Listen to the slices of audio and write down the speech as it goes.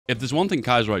If there's one thing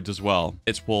Kaiserreich does well,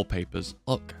 it's wallpapers.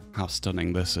 Look how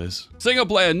stunning this is. Single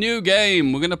player, new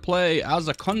game. We're going to play as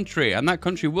a country, and that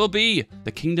country will be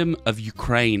the Kingdom of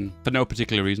Ukraine. For no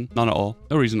particular reason. None at all.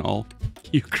 No reason at all.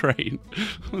 Ukraine.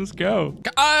 Let's go.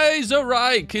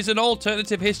 Kaiserreich is an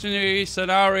alternative history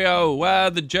scenario where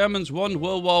the Germans won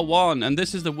World War I, and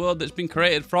this is the world that's been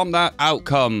created from that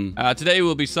outcome. Today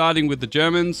we'll be siding with the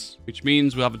Germans, which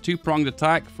means we'll have a two-pronged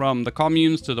attack from the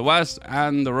communes to the west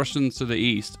and the Russians to the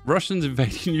east. Russians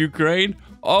invading Ukraine?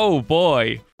 Oh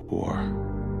boy.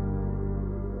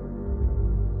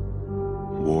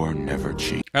 War never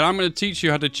cheats. And I'm going to teach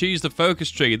you how to cheese the focus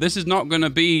tree. This is not going to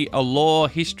be a lore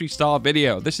history style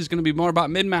video. This is going to be more about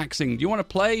min-maxing. Do you want to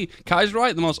play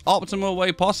Kaiserreich the most optimal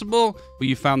way possible? Well,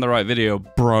 you found the right video,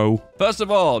 bro. First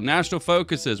of all, national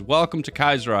focuses. Welcome to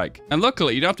Kaiserreich. And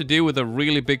luckily, you don't have to deal with a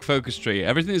really big focus tree.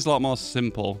 Everything is a lot more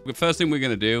simple. The first thing we're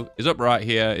going to do is up right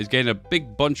here is gain a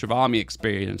big bunch of army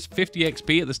experience. 50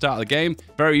 XP at the start of the game.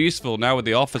 Very useful now with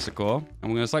the officer corps.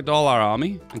 And we're going to select all our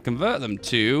army and convert them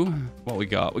to what we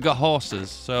got. We got horses,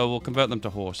 so we'll convert them to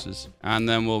horses. And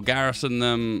then we'll garrison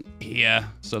them here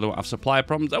so they won't have supply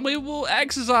problems. And we will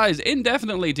exercise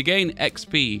indefinitely to gain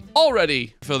XP. All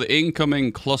ready for the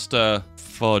incoming cluster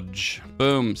fudge.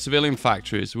 Boom. Civilian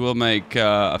factories. We'll make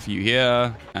a few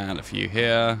here and a few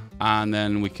here. And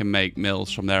then we can make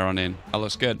mills from there on in. That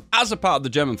looks good. As a part of the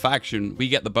German faction, we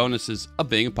get the bonuses of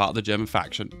being a part of the German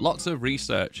faction. Lots of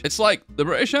research. It's like the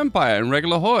British Empire in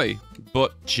regular Hoy,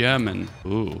 but German.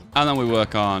 Ooh. And then we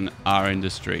work on our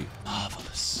industry.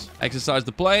 Marvelous. Exercise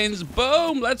the planes.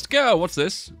 Boom. Let's go. What's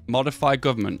this? Modify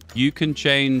government. You can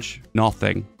change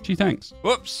nothing. Gee, thanks.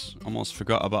 Whoops. Almost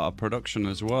forgot about our production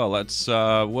as well. Let's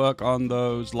work on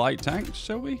those light tanks,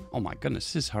 shall we? Oh my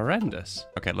goodness, this is horrendous.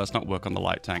 Okay, let's not work on the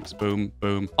light tanks. Boom,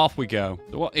 boom. Off we go.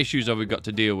 So what issues have we got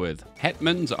to deal with?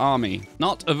 Hetman's army.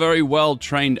 Not a very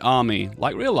well-trained army.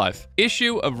 Like real life.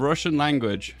 Issue of Russian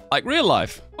language. Like real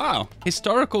life. Wow.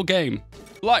 Historical game.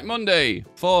 Like Monday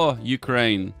for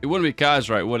Ukraine. It wouldn't be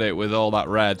Kaiserreich, would it, with all that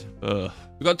red? Ugh.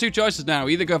 We've got two choices now.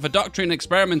 Either go for Doctrine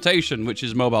Experimentation, which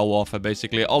is mobile warfare,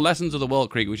 basically, or Lessons of the World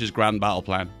Creek, which is Grand Battle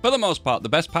Plan. For the most part, the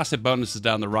best passive bonuses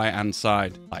down the right-hand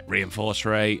side, like Reinforce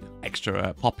Rate,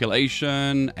 extra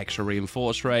population, extra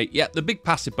Reinforce Rate. Yeah, the big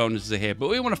passive bonuses are here, but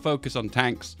we want to focus on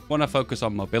tanks. We want to focus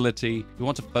on mobility. We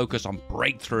want to focus on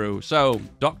breakthrough. So,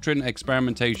 Doctrine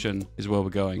Experimentation is where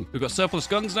we're going. We've got surplus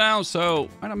guns now, so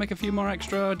why not make a few more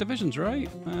extra divisions, right?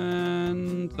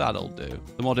 And that'll do.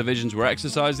 The more divisions we're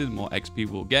exercising, the more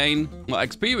XP we'll gain. The more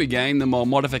XP we gain, the more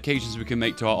modifications we can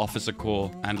make to our officer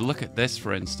corps. And look at this,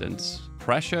 for instance.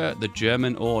 Pressure the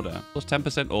German order. Plus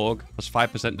 10% org, plus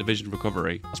 5% division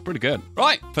recovery. That's pretty good.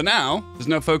 Right, for now, there's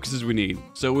no focuses we need.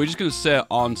 So we're just going to sit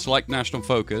on select national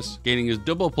focus, gaining us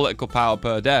double political power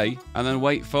per day, and then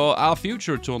wait for our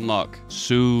future to unlock.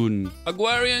 Soon.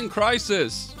 Agrarian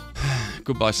crisis.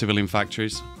 Goodbye, civilian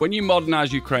factories. When you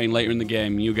modernize Ukraine later in the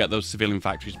game, you get those civilian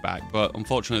factories back, but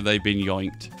unfortunately, they've been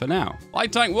yoinked for now.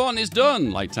 Light Tank 1 is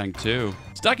done. Light Tank 2.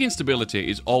 Stacking stability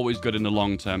is always good in the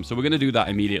long term, so we're going to do that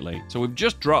immediately. So we've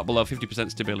just dropped below 50%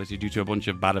 stability due to a bunch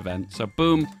of bad events. So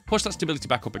boom, push that stability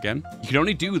back up again. You can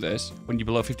only do this when you're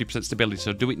below 50% stability,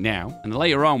 so do it now. And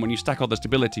later on, when you stack all the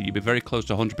stability, you'll be very close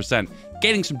to 100%,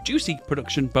 getting some juicy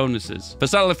production bonuses. But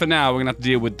sadly for now, we're going to have to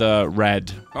deal with the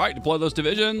red. All right, deploy those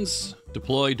divisions.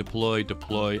 Deploy, deploy,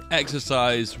 deploy.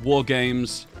 Exercise, war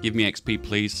games. Give me XP,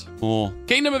 please. More.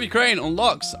 Kingdom of Ukraine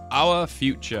unlocks our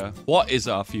future. What is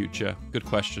our future? Good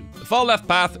question. The far left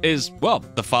path is, well,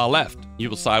 the far left. You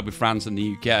will side with France and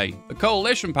the UK. The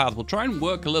coalition path will try and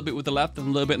work a little bit with the left and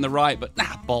a little bit in the right, but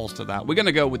nah, balls to that. We're going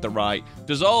to go with the right.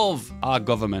 Dissolve our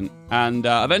government, and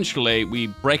eventually we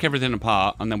break everything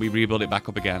apart, and then we rebuild it back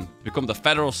up again to become the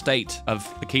federal state of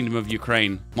the Kingdom of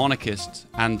Ukraine. Monarchist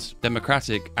and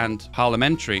democratic and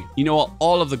parliamentary. You know what?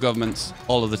 All of the governments,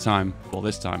 all of the time. Well,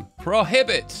 this time.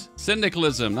 Prohibit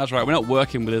syndicalism. That's right. We're not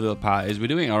working with other parties. We're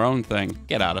doing our own thing.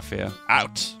 Get out of here.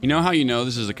 Out. You know how you know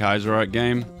this is a Kaiserreich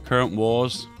game? Current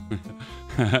wars.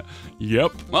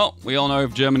 Yep. Well, we all know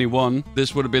if Germany won,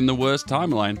 this would have been the worst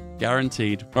timeline.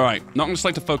 Guaranteed. All right. Not going to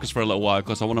select a focus for a little while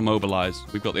because I want to mobilize.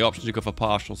 We've got the option to go for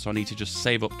partial, so I need to just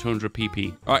save up 200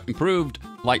 PP. All right. Improved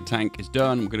light tank is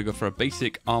done. We're going to go for a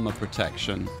basic armor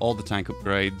protection. All the tank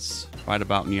upgrades. Right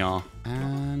about now.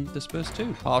 And disperse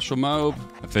 2. Partial mob.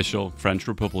 Official French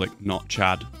Republic, not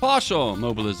Chad. Partial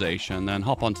mobilization. Then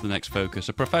hop on to the next focus.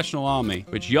 A professional army,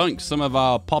 which yoinks some of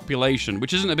our population,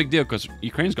 which isn't a big deal because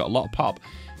Ukraine's got a lot of pop.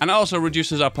 And it also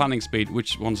reduces our planning speed,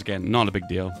 which, once again, not a big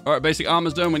deal. All right, basic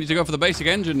armor's done. We need to go for the basic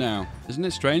engine now. Isn't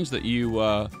it strange that you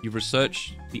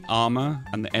research the armor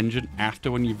and the engine after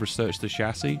when you've researched the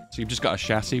chassis? So you've just got a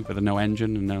chassis with no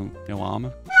engine and no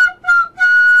armor.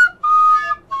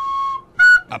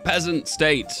 A peasant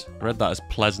state. I read that as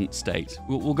pleasant state.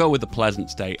 We'll go with the pleasant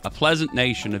state. A pleasant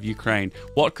nation of Ukraine.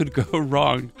 What could go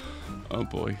wrong? Oh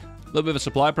boy. A little bit of a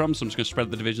supply problem, so I'm just going to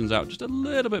spread the divisions out just a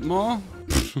little bit more.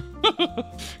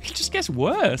 It just gets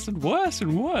worse and worse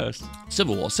and worse.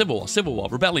 Civil war, civil war, civil war,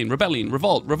 rebellion, rebellion,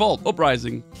 revolt, revolt,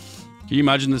 uprising. Can you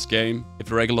imagine this game if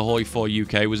the regular Hoi 4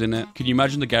 UK was in it? Can you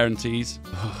imagine the guarantees?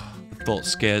 The thought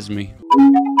scares me.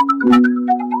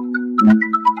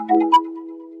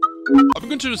 I'm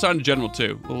going to assign a general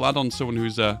too. We'll add on someone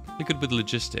who's good with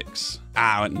logistics.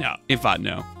 No. In fact,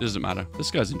 no. It doesn't matter. This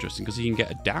guy's interesting because he can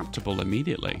get adaptable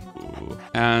immediately. Ooh.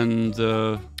 And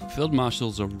field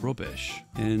marshals are rubbish.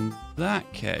 In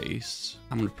that case,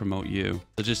 I'm going to promote you.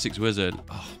 Logistics wizard.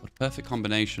 Oh, what a perfect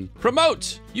combination.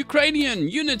 Promote Ukrainian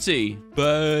unity.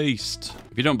 Based.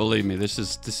 If you don't believe me, this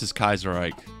is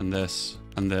Kaiserreich and this.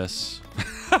 And this.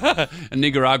 And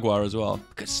Nicaragua as well.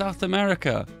 Look at South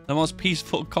America, the most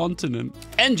peaceful continent.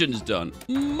 Engine's done.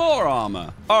 More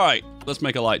armor. All right, let's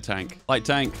make a light tank. Light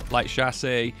tank, light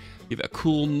chassis. Give it a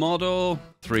cool model.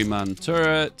 3-man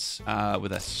turret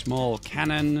with a small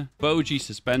cannon, bogey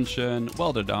suspension,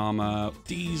 welded armor,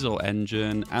 diesel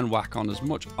engine, and whack on as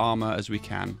much armor as we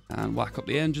can. And whack up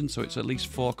the engine so it's at least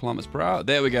 4 kilometers per hour.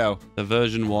 There we go. The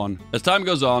version 1. As time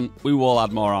goes on, we will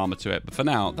add more armor to it. But for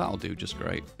now, that'll do just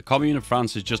great. The Commune of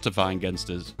France is justifying against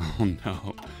us. Oh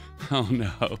no. Oh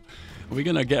no. Are we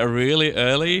gonna get a really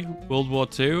early World War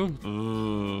II?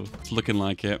 Ooh, it's looking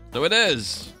like it. So it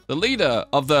is. The leader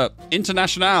of the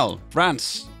Internationale,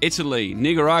 France, Italy,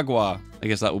 Nicaragua. I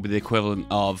guess that will be the equivalent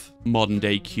of modern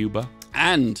day Cuba.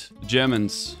 And the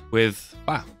Germans with,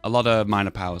 wow, a lot of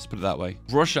minor powers, put it that way.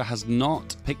 Russia has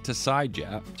not picked a side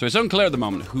yet, so it's unclear at the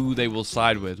moment who they will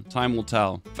side with. Time will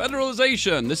tell.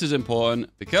 Federalization, this is important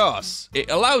because it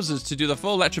allows us to do the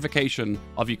full electrification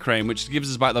of Ukraine, which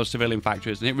gives us back those civilian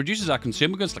factories, and it reduces our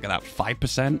consumer goods, look at that,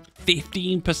 5%,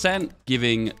 15%,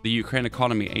 giving the Ukraine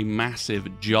economy a massive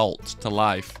jolt to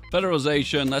life.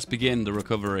 Federalization, let's begin the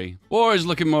recovery. War is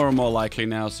looking more and more likely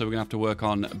now, so we're gonna have to work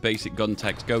on basic gun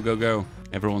techs. Go, go, go.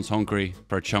 Everyone's hungry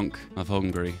for a chunk of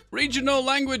Hungary. Regional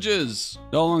languages.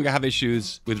 No longer have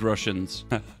issues with Russians.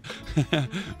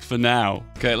 For now.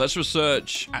 Okay, let's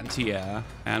research anti-air.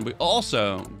 And we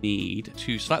also need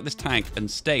to select this tank and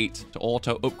state to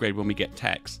auto upgrade when we get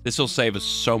techs. This will save us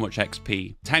so much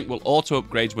XP. Tank will auto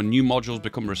upgrade when new modules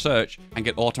become research and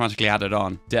get automatically added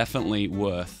on. Definitely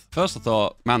worth. First I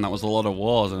thought, man, that was a lot of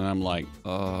wars. And then I'm like,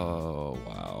 oh,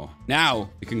 wow. Now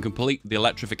we can complete the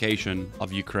electrification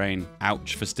of Ukraine.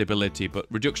 Ouch for stability, but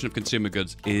reduction of consumer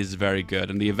goods is very good.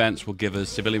 And the events will give us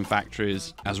civilian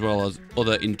factories as well as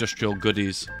other industrial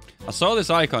goodies. I saw this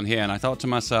icon here and I thought to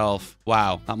myself,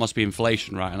 wow, that must be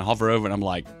inflation, right? And I hover over it and I'm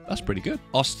like, that's pretty good.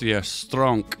 Austria,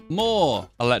 Stronk, more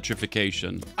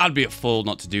electrification. I'd be a fool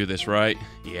not to do this, right?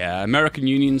 Yeah, American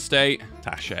Union State,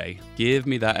 Taché. Give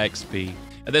me that XP.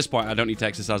 At this point, I don't need to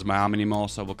exercise my arm anymore,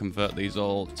 so we'll convert these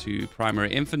all to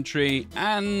primary infantry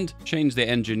and change the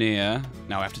engineer.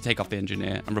 Now I have to take off the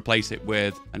engineer and replace it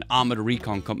with an armored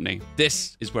recon company.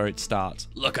 This is where it starts.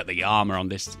 Look at the armor on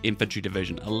this infantry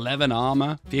division. 11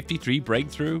 armor, 53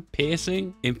 breakthrough,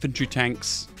 piercing, infantry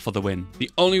tanks for the win. The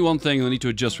only one thing I need to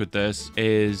adjust with this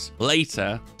is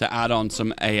later to add on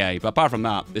some AA. But apart from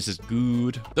that, this is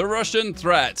good. The Russian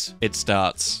threat. It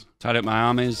starts. Tied up my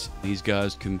armies. These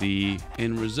guys can be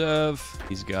in reserve.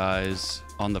 These guys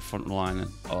on the front line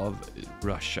of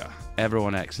Russia.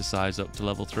 Everyone exercise up to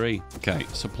level 3. Okay,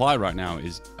 supply right now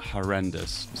is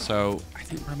horrendous. So I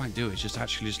think what I might do is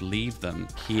just leave them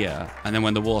here. And then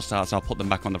when the war starts, I'll put them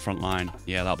back on the front line.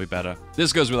 Yeah, that'll be better.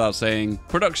 This goes without saying.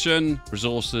 Production,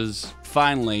 resources,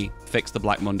 finally fix the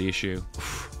Black Monday issue.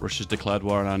 Russia's declared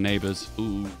war on our neighbors.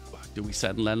 Ooh, do we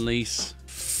send Lend-Lease?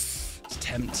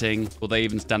 Tempting. Will they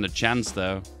even stand a chance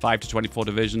though? 5 to 24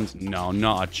 divisions? No,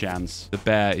 not a chance. The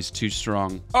bear is too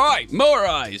strong. All right,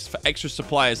 motorize for extra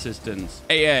supply assistance.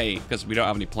 AA, because we don't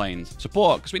have any planes.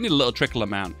 Support, because we need a little trickle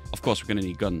amount. Of course, we're going to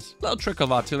need guns. A little trickle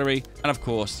of artillery. And of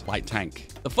course, light tank.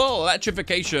 The full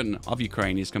electrification of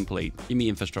Ukraine is complete. Give me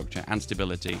infrastructure and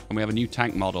stability. And we have a new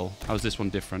tank model. How is this one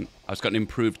different? Oh, it's got an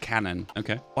improved cannon.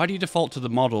 Okay. Why do you default to the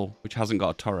model which hasn't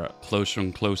got a turret? Closer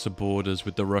and closer borders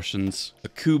with the Russians. The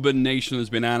Cuban nation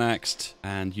has been annexed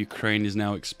and Ukraine is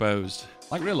now exposed.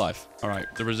 Like real life. All right,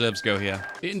 the reserves go here.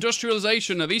 The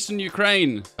industrialization of Eastern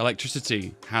Ukraine.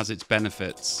 Electricity has its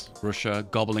benefits. Russia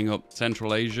gobbling up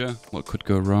Central Asia. What could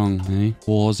go wrong, eh?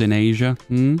 Wars in Asia.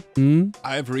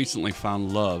 I have recently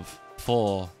found love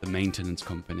for the maintenance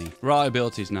company.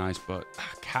 Reliability is nice, but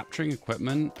capturing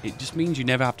equipment, it just means you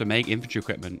never have to make infantry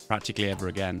equipment practically ever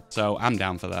again. So I'm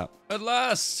down for that. At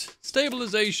last,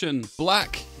 stabilization.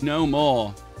 Black, no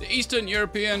more. The Eastern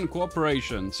European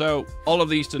Cooperation. So all of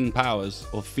the Eastern powers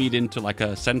will feed into like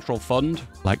a central fund,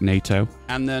 like NATO.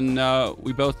 And then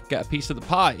we both get a piece of the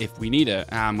pie if we need it.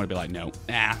 I'm going to be like, no,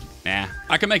 nah.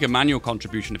 I can make a manual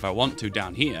contribution if I want to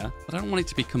down here, but I don't want it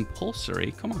to be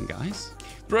compulsory. Come on, guys.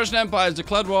 The Russian Empire has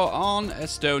declared war on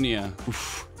Estonia.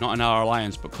 Oof, not in our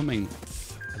alliance, but coming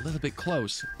a little bit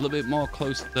close, a little bit more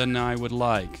close than I would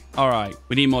like. All right,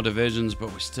 we need more divisions,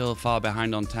 but we're still far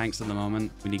behind on tanks at the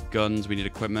moment. We need guns, we need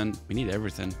equipment, we need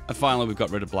everything. And finally, we've got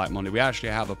rid of black money. We actually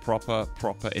have a proper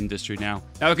industry now.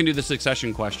 Now we can do the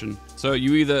succession question. So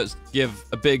you either give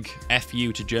a big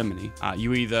FU to Germany,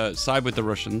 you either side with the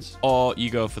Russians, or you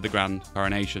go for the grand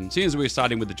coronation. Seeing as we're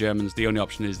siding with the Germans, the only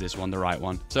option is this one, the right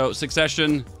one. So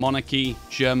succession, monarchy,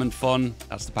 German fun,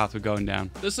 that's the path we're going down.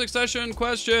 The succession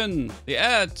question, the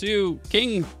heir to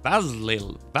King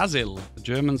Basil. The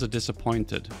Germans are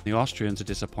disappointed. The Austrians are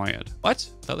disappointed. What?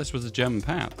 I thought this was a German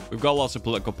path. We've got lots of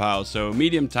political powers. So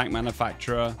medium tank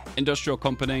manufacturer, industrial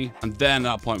company, and then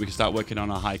at that point we can start working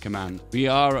on our high command. We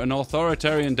are an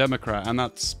authoritarian democrat, and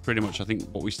that's pretty much, I think,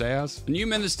 what we stay as. A new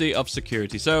Ministry of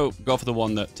Security. So go for the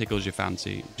one that tickles your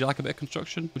fancy. Would you like a bit of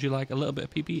construction? Would you like a little bit of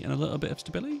PP and a little bit of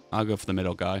stability? I'll go for the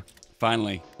middle guy.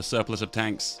 Finally, a surplus of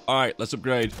tanks. All right, let's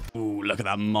upgrade. Ooh, look at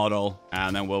that model.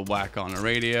 And then we'll whack on a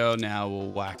radio. Now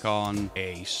we'll whack on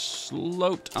a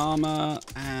sloped armor.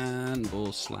 And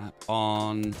we'll slap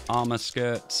on armor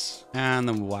skirts. And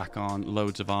then we'll whack on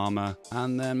loads of armor.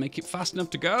 And then make it fast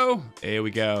enough to go. Here we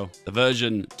go. The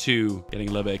version 2, getting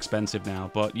a little bit expensive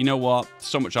now. But you know what?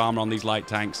 So much armor on these light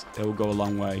tanks. It will go a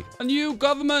long way. A new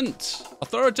government.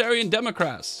 Authoritarian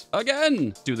Democrats.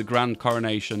 Again. Do the grand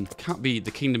coronation. Can't be the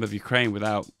Kingdom of Ukraine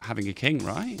without having a king,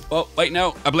 right? Oh, wait,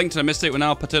 no. I blinked and I missed it. We're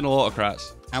now paternal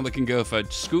autocrats. And we can go for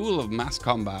School of Mass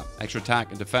Combat. Extra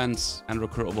attack and defense and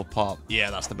recruitable pop. Yeah,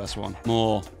 that's the best one.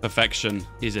 More perfection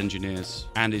is engineers.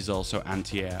 And is also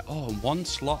anti-air. Oh, one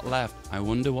slot left. I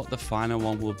wonder what the final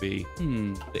one will be.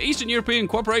 The Eastern European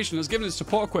Cooperation has given us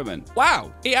support equipment.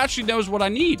 Wow, it actually knows what I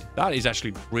need. That is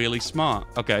actually really smart.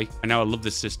 Okay, I now love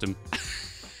this system.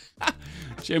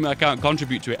 Shame I can't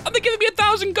contribute to it. And they're giving me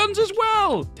 1,000 guns as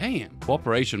well. Damn.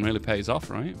 Cooperation really pays off,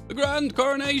 right? The grand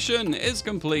coronation is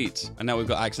complete. And now we've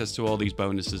got access to all these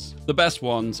bonuses. The best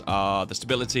ones are the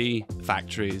stability, the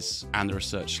factories, and the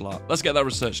research slot. Let's get that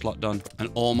research slot done. An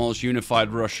almost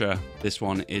unified Russia. This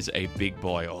one is a big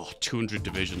boy. Oh, 200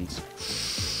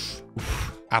 divisions.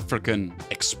 African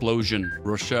explosion.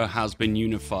 Russia has been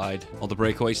unified. All the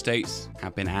breakaway states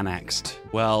have been annexed.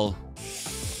 Well,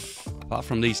 apart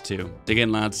from these two. Dig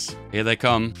in, lads. Here they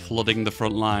come, flooding the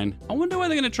front line. I wonder where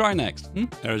they're going to try next.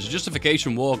 There is a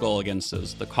justification war goal against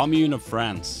us. The Commune of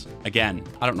France. Again,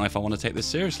 I don't know if I want to take this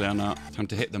seriously or not. Time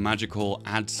to hit the magical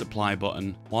add supply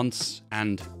button once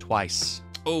and twice.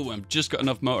 Oh, I've just got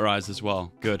enough motorized as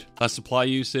well. Good. Less supply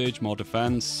usage, more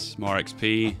defense, more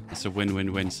XP. It's a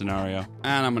win-win-win scenario.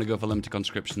 And I'm going to go for limited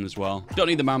conscription as well. Don't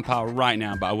need the manpower right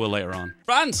now, but I will later on.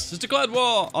 France has declared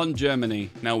war on Germany.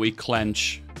 Now we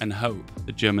clench and hope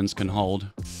the Germans can hold.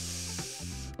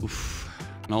 Oof.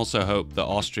 And also hope that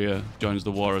Austria joins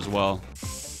the war as well.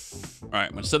 All right,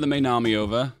 I'm going to send the main army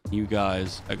over. You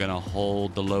guys are going to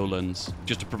hold the lowlands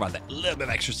just to provide that little bit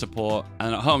of extra support.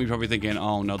 And at home, you're probably thinking,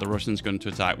 oh no, the Russians going to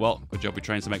attack. Well, good job we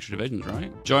trained some extra divisions, right?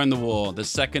 Join the war, the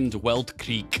Second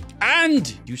Weltkrieg.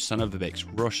 And you son of a bitch,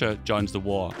 Russia joins the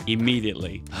war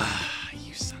immediately.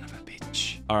 You son of a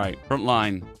bitch. All right, front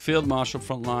line, Field Marshal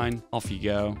front line. Off you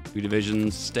go. 2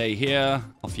 divisions, stay here.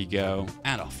 Off you go.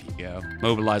 And off you go.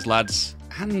 Mobilize, lads.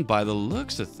 And by the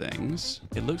looks of things,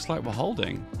 it looks like we're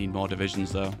holding. Need more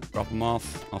divisions though. Drop them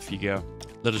off. Off you go.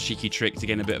 Little cheeky trick to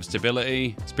gain a bit of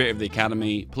stability. Spirit of the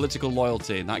Academy. Political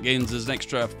loyalty. That gains us an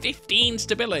extra 15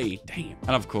 stability. Damn.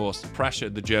 And of course, pressure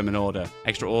the German order.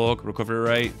 Extra org, recovery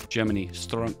rate. Germany,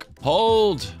 strunk.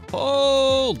 Hold!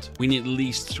 Hold! We need at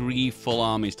least 3 full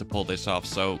armies to pull this off,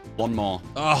 so 1 more.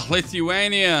 Oh,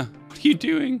 Lithuania! What are you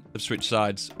doing? They've switched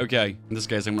sides. Okay, in this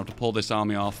case, I'm gonna have to pull this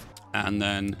army off and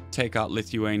then take out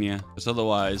Lithuania, because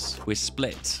otherwise we're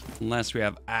split unless we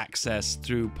have access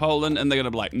through Poland, and they're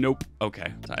gonna be like, nope. Okay,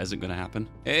 that isn't gonna happen.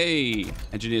 Hey,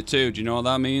 Engineer 2, do you know what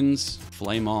that means?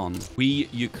 Flame on. We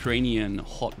Ukrainian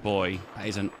hot boy. That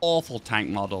is an awful tank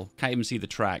model. Can't even see the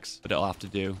tracks, but it'll have to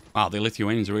do. Wow, the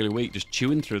Lithuanians are really weak, just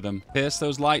chewing through them. Pierce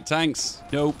those light tanks.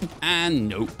 Nope, and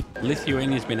nope.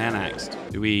 Lithuania's been annexed.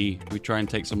 Do we try and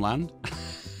take some land?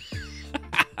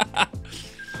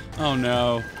 Oh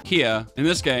no. Here, in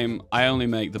this game, I only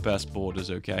make the best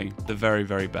borders, okay? The very,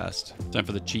 very best. Time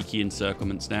for the cheeky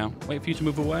encirclements now. Wait for you to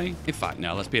move away. In fact,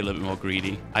 no, let's be a little bit more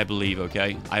greedy. I believe,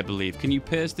 okay? I believe. Can you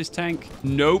pierce this tank?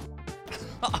 Nope.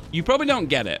 You probably don't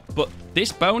get it, but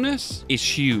this bonus is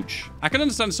huge. I can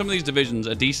understand some of these divisions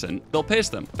are decent. They'll pierce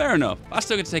them. Fair enough. I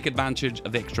still get to take advantage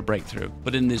of the extra breakthrough.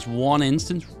 But in this one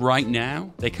instance right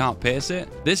now, they can't pierce it.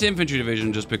 This infantry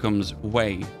division just becomes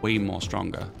way, way more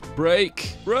stronger.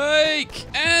 Break,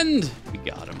 end. We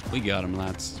got him. We got him,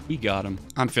 lads. We got him.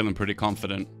 I'm feeling pretty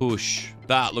confident. Push.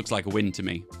 That looks like a win to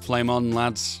me. Flame on,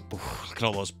 lads. Ooh, look at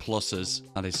all those pluses.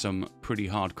 That is some pretty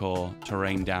hardcore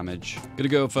terrain damage. Gonna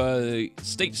go for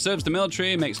state serves the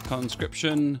military, makes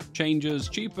conscription changes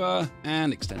cheaper,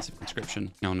 and extensive conscription.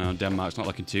 Oh no, Denmark's not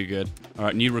looking too good. All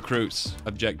right, new recruits.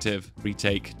 Objective,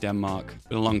 retake Denmark.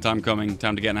 Been a long time coming.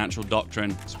 Time to get an actual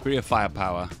doctrine. Superior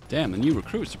firepower. Damn, the new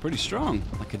recruits are pretty strong.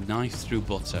 Like a knife through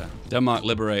butter. Denmark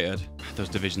liberated. Those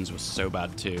divisions were so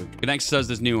bad too. We can exercise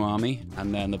this new army,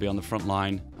 and then they'll be on the front line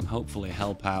and hopefully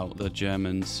help out the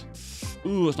Germans.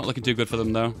 Ooh, it's not looking too good for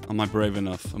them, though. Am I brave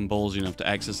enough and ballsy enough to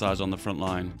exercise on the front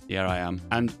line? Yeah, I am.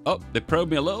 And, oh, they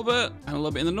probed me a little bit and a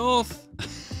little bit in the north.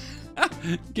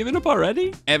 Giving up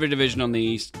already? Every division on the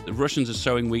east. The Russians are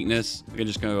showing weakness. We're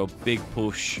just going to go big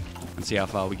push and see how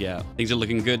far we get. Things are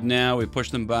looking good now. We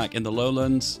pushed them back in the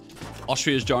lowlands.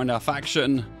 Austria's joined our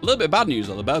faction. A little bit of bad news,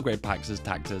 though. The Belgrade Pact has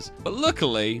attacked us. But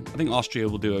luckily, I think Austria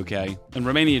will do okay. And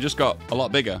Romania just got a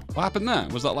lot bigger. What happened there?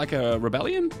 Was that like a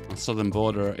rebellion? The southern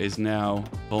border is now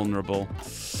vulnerable.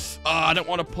 Oh, I don't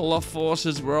want to pull off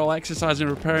forces. We're all exercising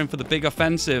and preparing for the big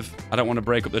offensive. I don't want to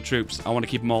break up the troops. I want to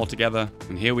keep them all together.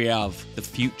 And here we have the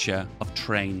future of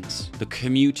trains. The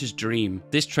commuter's dream.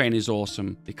 This train is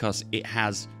awesome because it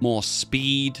has more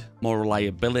speed, more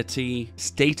reliability,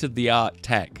 state-of-the-art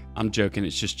tech. I'm joking,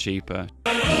 it's just cheaper.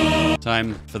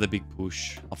 Time for the big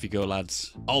push. Off you go,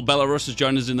 lads. Old Belarus has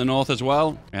joined us in the north as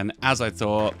well. And as I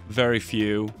thought, very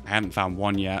few, I haven't found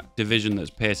one yet, division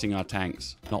that's piercing our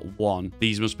tanks. Not one.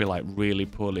 These must be like really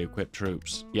poorly equipped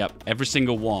troops. Yep, every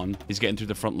single one is getting through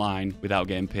the front line without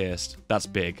getting pierced. That's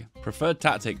big. Preferred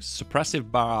tactics,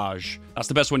 suppressive barrage. That's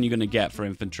the best one you're going to get for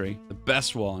infantry. The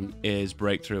best one is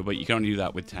breakthrough, but you can only do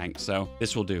that with tanks, so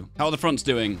this will do. How are the fronts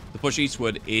doing? The push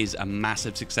eastward is a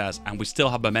massive success, and we still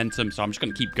have momentum, so I'm just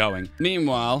going to keep going.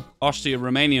 Meanwhile,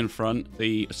 Austria-Romanian front,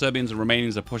 the Serbians and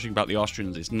Romanians are pushing back the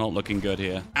Austrians. It's not looking good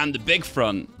here. And the big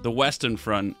front, the western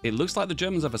front, it looks like the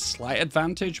Germans have a slight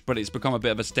advantage, but it's become a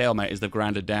bit of a stalemate as they've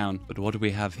grounded down. But what do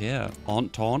we have here?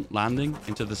 Entente landing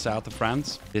into the south of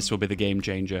France. This will be the game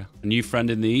changer. A new friend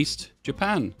in the east,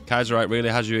 Japan. Kaiserreich really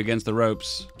has you against the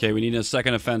ropes. Okay, we need a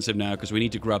second offensive now because we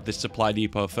need to grab this supply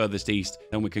depot furthest east.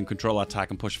 Then we can control our attack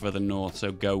and push further north,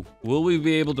 so go. Will we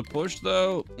be able to push,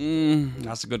 though?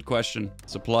 That's a good question.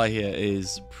 Supply here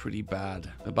is pretty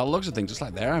bad. But by the looks of things, just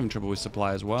like they're having trouble with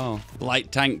supply as well.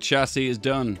 Light tank chassis is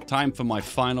done. Time for my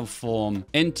final form.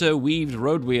 Interweaved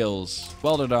road wheels.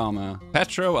 Welded armor.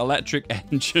 Petro-electric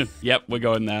engine. Yep, we're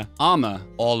going there. Armor.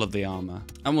 All of the armor.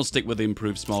 And we'll stick with the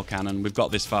improved small cannon. We've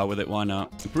got this far with it. Why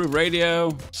not? Improved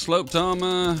radio. Sloped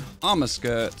armor. Armor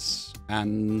skirts.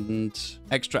 And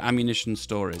extra ammunition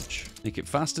storage. Make it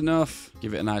fast enough.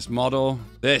 Give it a nice model.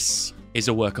 This is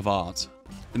a work of art.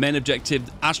 The main objective,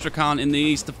 Astrakhan in the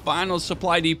east, the final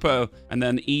supply depot. And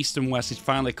then east and west is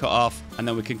finally cut off. And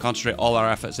then we can concentrate all our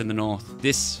efforts in the north.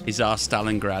 This is our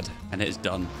Stalingrad, and it is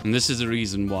done. And this is the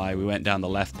reason why we went down the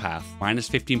left path. Minus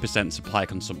 15% supply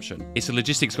consumption. It's a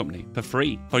logistics company for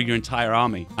free for your entire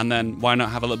army. And then why not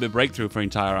have a little bit of breakthrough for your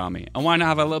entire army? And why not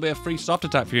have a little bit of free soft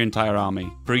attack for your entire army?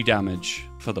 Free damage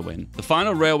for the win. The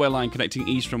final railway line connecting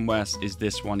east from west is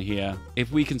this one here.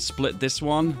 If we can split this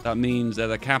one, that means that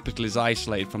the capital is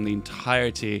isolated from the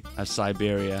entirety of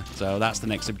Siberia. So that's the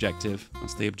next objective.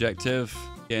 That's the objective.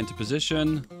 Get into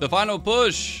position. The final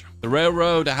push. The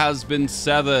railroad has been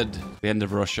severed. The end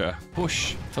of Russia.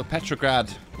 Push for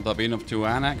Petrograd. Will that be enough to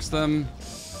annex them?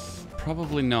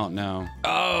 Probably not, no.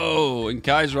 Oh, in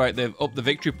Kaiserreich, they've upped the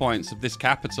victory points of this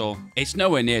capital. It's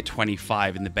nowhere near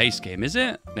 25 in the base game, is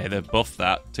it? Yeah, they've buffed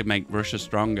that to make Russia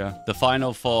stronger. The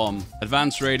final form.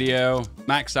 Advanced radio,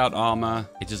 max out armor.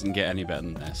 It doesn't get any better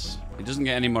than this. It doesn't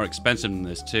get any more expensive than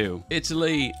this, too.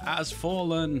 Italy has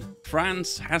fallen.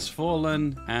 France has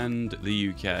fallen. And the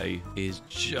UK is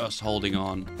just holding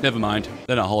on. Never mind.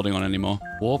 They're not holding on anymore.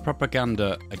 War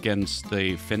propaganda against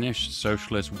the Finnish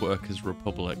Socialist Workers'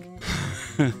 Republic.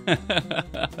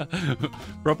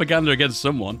 Propaganda against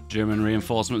someone. German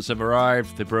reinforcements have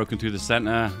arrived. They've broken through the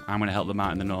center. I'm going to help them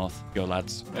out in the north. Go,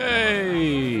 lads.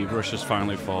 Hey, Russia's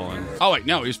finally fallen. Oh, wait,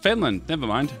 no, it was Finland. Never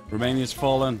mind. Romania's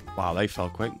fallen. Wow, they fell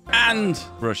quick. And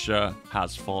Russia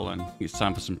has fallen. It's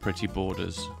time for some pretty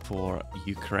borders for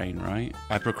Ukraine, right?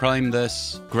 I proclaim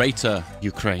this greater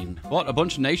Ukraine. What? A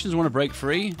bunch of nations want to break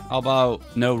free? How about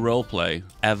no roleplay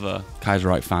ever?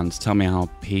 Kaiserreich fans, tell me how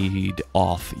peed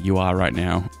off you are right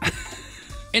now.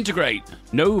 Integrate.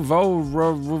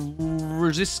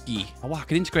 Novorossiysk. Oh, wow, I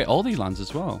can integrate all these lands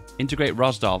as well. Integrate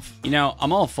Rostov. You know,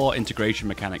 I'm all for integration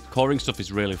mechanic. Coring stuff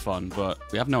is really fun, but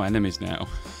we have no enemies now.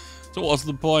 So what's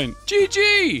the point?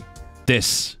 GG!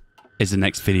 This is the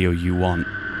next video you want.